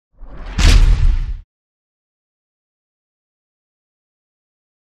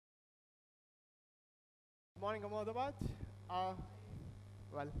morning, Ahmedabad. Uh,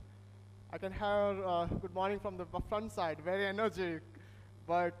 well, I can hear good morning from the front side, very energetic.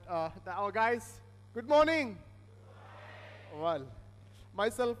 But our guys, good morning. Well,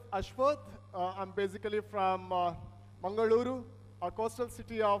 myself, Ashwath. I'm basically from Mangaluru, a coastal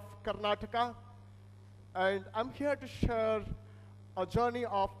city of Karnataka. And I'm here to share a journey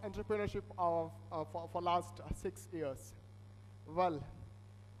of entrepreneurship for last 6 years. Well,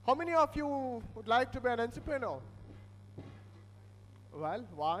 how many of you would like to be an entrepreneur? Well,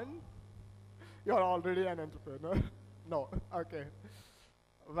 one. You're already an entrepreneur. No, okay.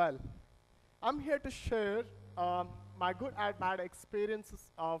 Well, I'm here to share my good and bad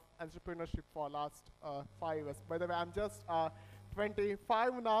experiences of entrepreneurship for last 5 years. By the way, I'm just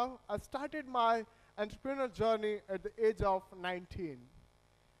 25 now. I started my entrepreneur journey at the age of 19.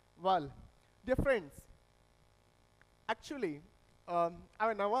 Well, dear friends, actually,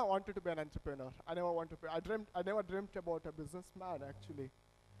 I never wanted to be an entrepreneur. I never dreamt about a businessman, actually.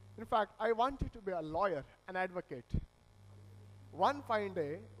 In fact, I wanted to be a lawyer, an advocate. One fine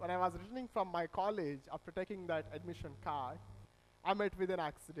day, when I was returning from my college after taking that admission card, I met with an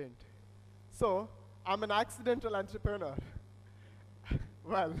accident. So, I'm an accidental entrepreneur.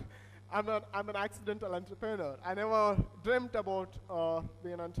 Well, I'm an accidental entrepreneur. I never dreamt about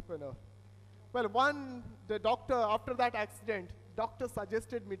being an entrepreneur. Well, the doctor, after that accident, doctor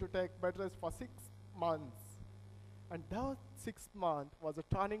suggested me to take bed rest for 6 months. And that 6th month was a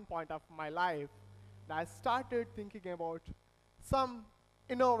turning point of my life. And I started thinking about some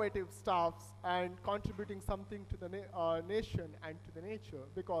innovative stuffs and contributing something to the nation and to the nature,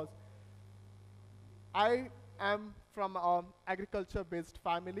 because I am from an agriculture-based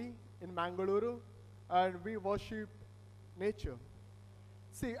family in Mangaluru, and we worship nature.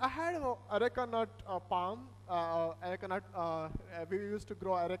 See, I had a areca nut palm. We used to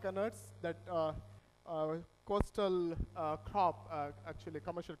grow areca nuts, that coastal crop, actually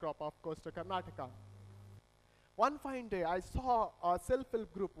commercial crop of coastal Karnataka. One fine day, I saw a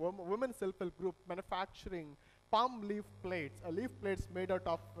self-help group, women's self-help group, manufacturing palm leaf plates, leaf plates made out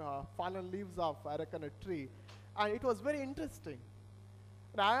of fallen leaves of areca nut tree. And it was very interesting.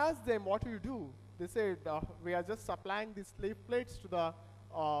 And I asked them, what do you do? They said, we are just supplying these leaf plates to the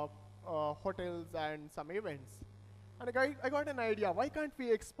hotels and some events. And I got an idea, why can't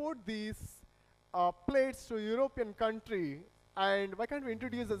we export these plates to European country, and why can't we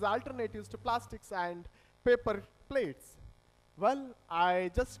introduce as alternatives to plastics and paper plates? Well,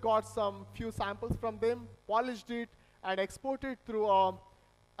 I just got some few samples from them, polished it, and exported through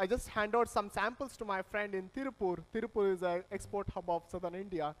I just handed out some samples to my friend in Tirupur. Tirupur is an export hub of southern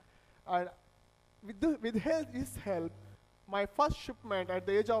India. And with his help, my first shipment at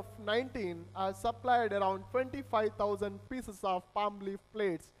the age of 19, I supplied around 25,000 pieces of palm leaf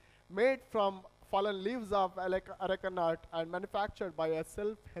plates made from fallen leaves of areca nut and manufactured by a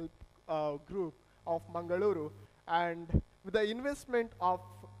self-help group of Mangaluru. And with the investment of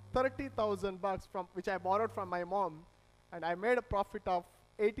 30,000 bucks, which I borrowed from my mom, and I made a profit of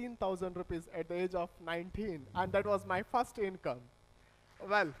 18,000 rupees at the age of 19, and that was my first income.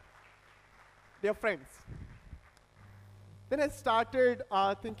 Well, dear friends, then I started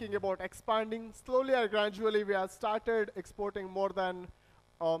thinking about expanding. Slowly or gradually, we have started exporting more than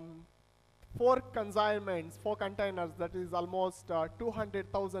 4 containers, that is almost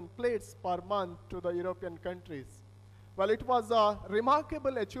 200,000 plates per month to the European countries. Well, it was a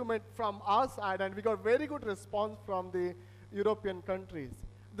remarkable achievement from our side, and we got very good response from the European countries.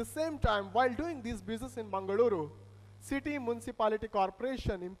 At the same time, while doing this business in Mangaluru, City Municipality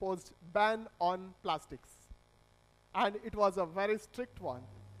Corporation imposed ban on plastics. And it was a very strict one.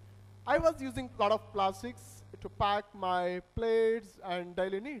 I was using a lot of plastics to pack my plates and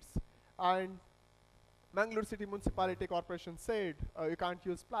daily needs. And Mangaluru City Municipality Corporation said, you can't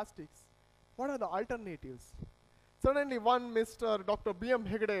use plastics. What are the alternatives? Suddenly, one Mr. Dr. B.M.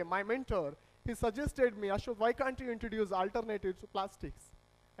 Hegde, my mentor, he suggested me, Ashwath, why can't you introduce alternatives to plastics?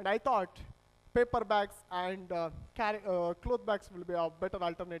 And I thought paper bags and cloth bags will be better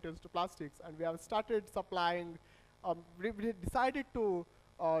alternatives to plastics. And we have started supplying, we decided to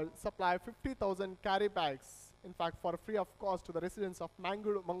supply 50,000 carry bags, in fact, for free of cost to the residents of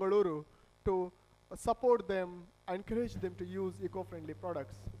Mangaluru to support them, encourage them to use eco-friendly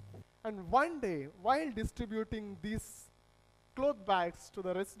products. And one day, while distributing these cloth bags to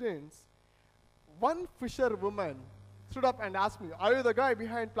the residents, one fisherwoman stood up and asked me, are you the guy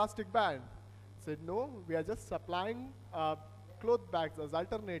behind plastic ban? I said, no, we are just supplying cloth bags as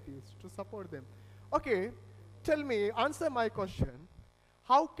alternatives to support them. Okay, tell me, answer my question.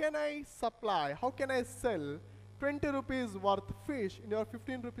 How can I sell 20 rupees worth fish in your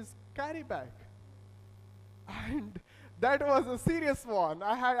 15 rupees carry bag? And that was a serious one.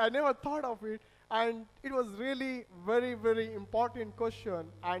 I never thought of it. And it was really very, very important question.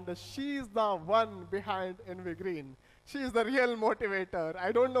 And she is the one behind Envy Green. She is the real motivator.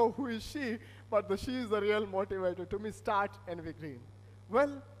 I don't know who is she, but she is the real motivator to me start Envy Green.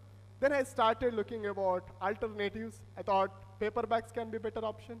 Well, then I started looking about alternatives. I thought paper bags can be a better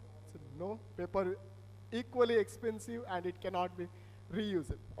option. I said, no, paper equally expensive and it cannot be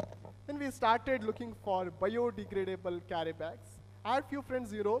reusable. Then we started looking for biodegradable carry bags. I had few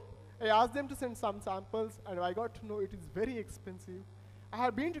friends in Europe. I asked them to send some samples, and I got to know it is very expensive. I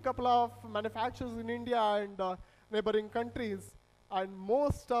have been to a couple of manufacturers in India and neighboring countries, and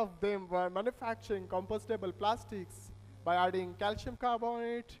most of them were manufacturing compostable plastics by adding calcium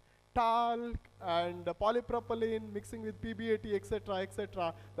carbonate, talc, and polypropylene, mixing with PBAT, etc.,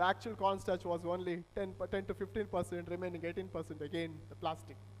 etc. The actual cornstarch was only 10 to 15%, remaining 18% again the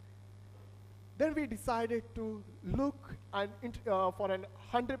plastic. Then we decided to look for an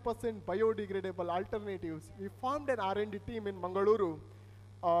 100% biodegradable alternatives. We formed an R&D team in Mangaluru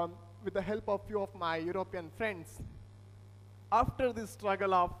with the help of few of my European friends. After this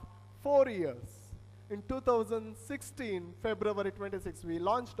struggle of 4 years, in 2016, February 26, we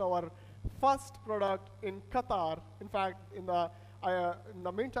launched our first product in Qatar. In fact, in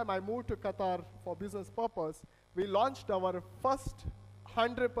the meantime, I moved to Qatar for business purpose. We launched our first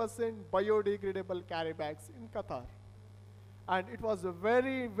 100% biodegradable carry bags in Qatar. And it was a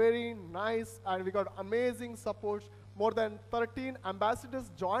very, very nice, and we got amazing support. More than 13 ambassadors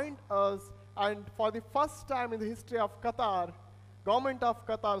joined us, and for the first time in the history of Qatar, government of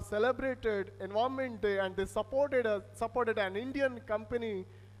Qatar celebrated Environment Day, and they supported an Indian company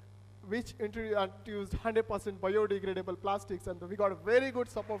which introduced 100% biodegradable plastics, and we got a very good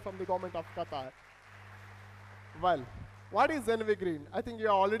support from the government of Qatar. Well, what is Envy Green? I think you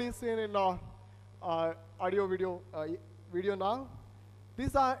have already seen in our audio video now.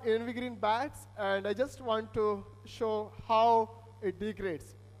 These are Envy Green bags, and I just want to show how it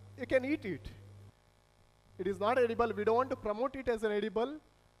degrades. You can eat it. It is not edible. We don't want to promote it as an edible,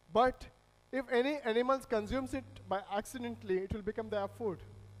 but if any animals consumes it by accidentally, it will become their food.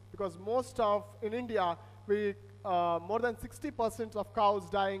 Because in India, more than 60% of cows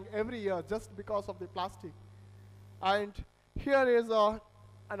dying every year just because of the plastic. And here is an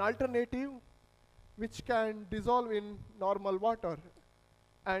alternative which can dissolve in normal water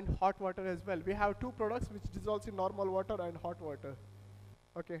and hot water as well. We have two products which dissolves in normal water and hot water.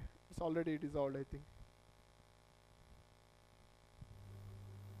 Okay, it's already dissolved, I think.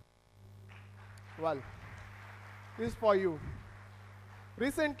 Well, this is for you.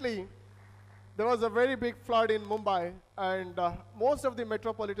 Recently, there was a very big flood in Mumbai, and most of the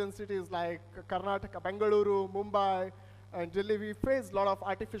metropolitan cities like Karnataka, Bengaluru, Mumbai, and Delhi, we face a lot of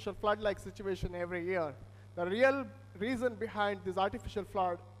artificial flood-like situation every year. The real reason behind this artificial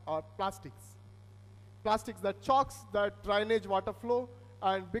flood are plastics. Plastics that chokes that drainage water flow,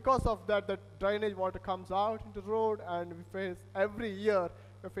 and because of that, the drainage water comes out into the road, and we face every year,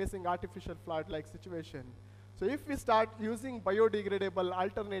 we're facing artificial flood-like situation. So if we start using biodegradable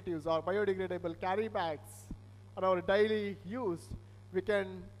alternatives or biodegradable carry bags on our daily use, we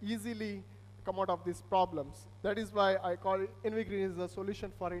can easily come out of these problems. That is why I call Envy Green is a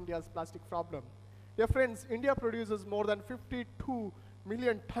solution for India's plastic problem. Dear friends, India produces more than 52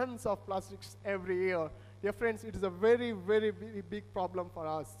 million tons of plastics every year. Dear friends, it is a very, very, very big problem for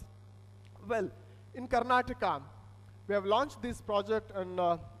us. Well, in Karnataka, we have launched this project in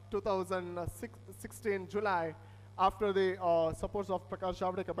 2016 July after the support of Prakash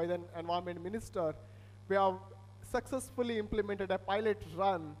Javadekar by the Environment Minister. We have successfully implemented a pilot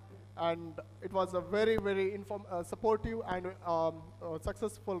run, and it was a very, very supportive and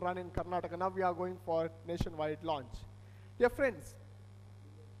successful run in Karnataka. Now we are going for nationwide launch. Dear friends,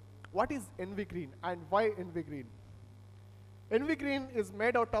 what is Envy Green and why Envy Green? Envy Green is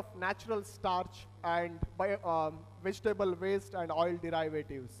made out of natural starch and vegetable waste and oil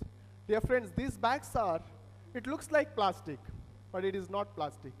derivatives. Dear friends, these bags it looks like plastic, but it is not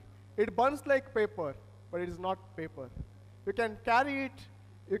plastic. It burns like paper, but it is not paper. You can carry it,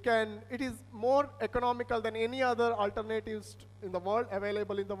 it is more economical than any other alternatives in the world,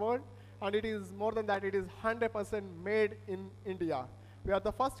 available in the world, and it is more than that, it is 100% made in India. We are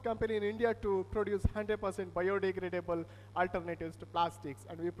the first company in India to produce 100% biodegradable alternatives to plastics,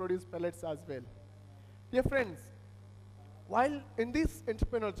 and we produce pellets as well. Dear friends, while in this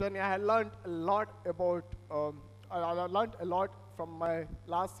entrepreneurial journey, I learned a lot from my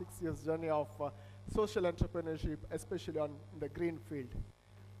last 6 years journey of social entrepreneurship, especially in the green field.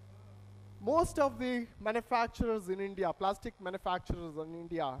 Most of the manufacturers in India, plastic manufacturers in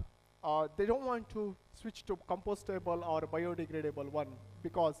India, they don't want to switch to compostable or biodegradable one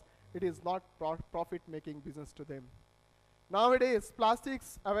because it is not profit-making business to them. Nowadays,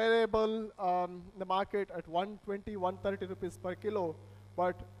 plastics available in the market at 120, 130 rupees per kilo,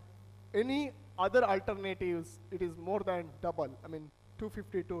 but any other alternatives, it is more than double. I mean,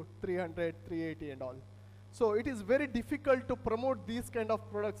 250 to 300, 380 and all. So it is very difficult to promote these kind of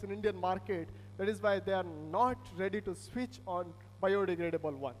products in Indian market. That is why they are not ready to switch on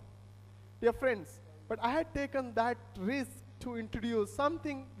biodegradable one. Dear friends, but I had taken that risk to introduce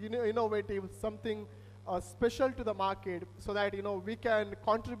something innovative, something special to the market, so that we can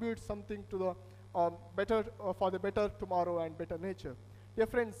contribute something to the better for the better tomorrow and better nature. Dear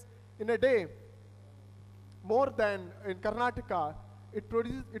friends, in a day, more than in Karnataka, it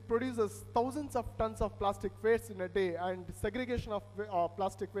produces thousands of tons of plastic waste in a day, and segregation of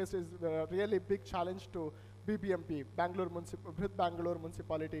plastic waste is a really big challenge to BBMP, Bangalore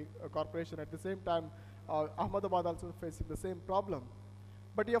Municipality Corporation. At the same time, Ahmedabad also facing the same problem.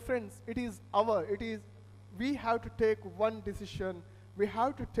 But dear friends, we have to take one decision. We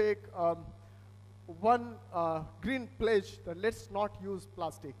have to take one green pledge that let's not use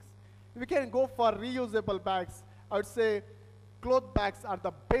plastics. If we can go for reusable bags, I would say cloth bags are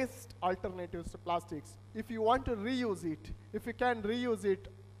the best alternatives to plastics. If you want to reuse it, if you can reuse it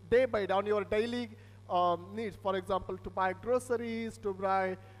day by day on your daily needs, for example, to buy groceries, to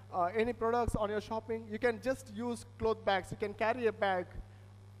buy any products on your shopping, you can just use cloth bags. You can carry a bag,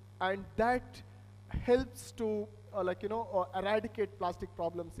 and that helps to eradicate plastic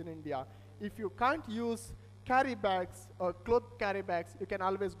problems in India. If you can't use carry bags or cloth carry bags, you can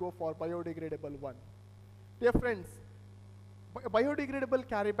always go for biodegradable one. Dear friends, biodegradable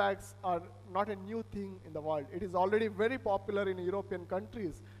carry bags are not a new thing in the world. It is already very popular in European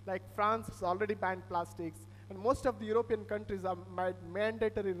countries. Like France has already banned plastics, and most of the European countries have made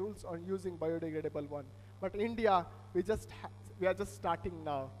mandatory rules on using biodegradable one. But India, we are just starting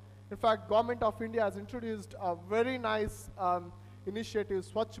now. In fact, Government of India has introduced a very nice initiative,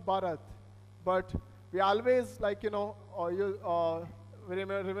 Swachh Bharat, but we always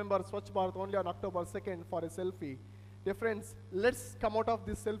remember Swachh Bharat only on October 2nd for a selfie. Dear friends, let's come out of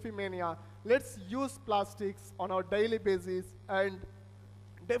this selfie mania. Let's use plastics on our daily basis, and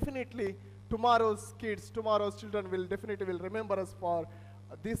definitely tomorrow's kids, tomorrow's children will definitely remember us for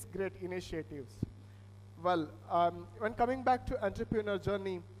these great initiatives. Well, when coming back to entrepreneur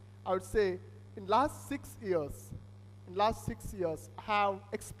journey, I would say in last 6 years, I have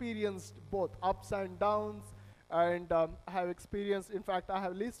experienced both ups and downs, and I have experienced, in fact, I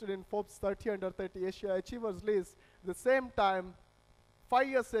have listed in Forbes 30 under 30 Asia Achievers list. At the same time, 5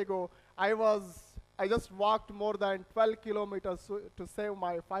 years ago, I just walked more than 12 kilometers to save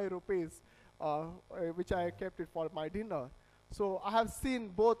my 5 rupees, which I kept it for my dinner. So I have seen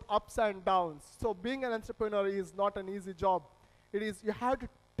both ups and downs. So being an entrepreneur is not an easy job. You have to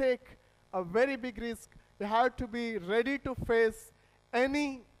take a very big risk. You have to be ready to face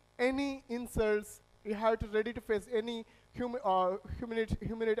any insults. You have to ready to face any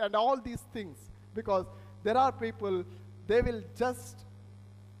humility and all these things, because there are people, they will just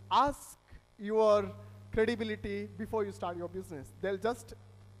ask your credibility before you start your business. They'll just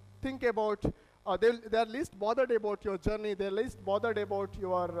think about, they're least bothered about your journey. They're least bothered about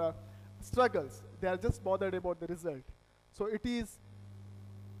your struggles. They are just bothered about the result. So it is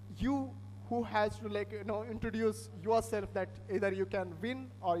you who has to introduce yourself that either you can win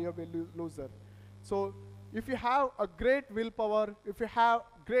or you'll be loser. So if you have a great willpower, if you have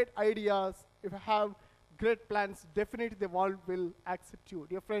great ideas, if you have great plans, definitely the world will accept you.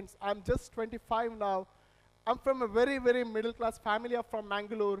 Dear friends, I'm just 25 now. I'm from a very, very middle class family. I'm from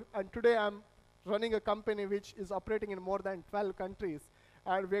Mangalore, and today I'm running a company which is operating in more than 12 countries.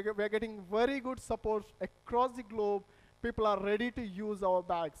 And we're getting very good support across the globe. People are ready to use our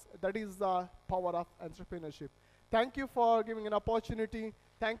bags. That is the power of entrepreneurship. Thank you for giving an opportunity.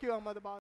 Thank you, Ahmedabad.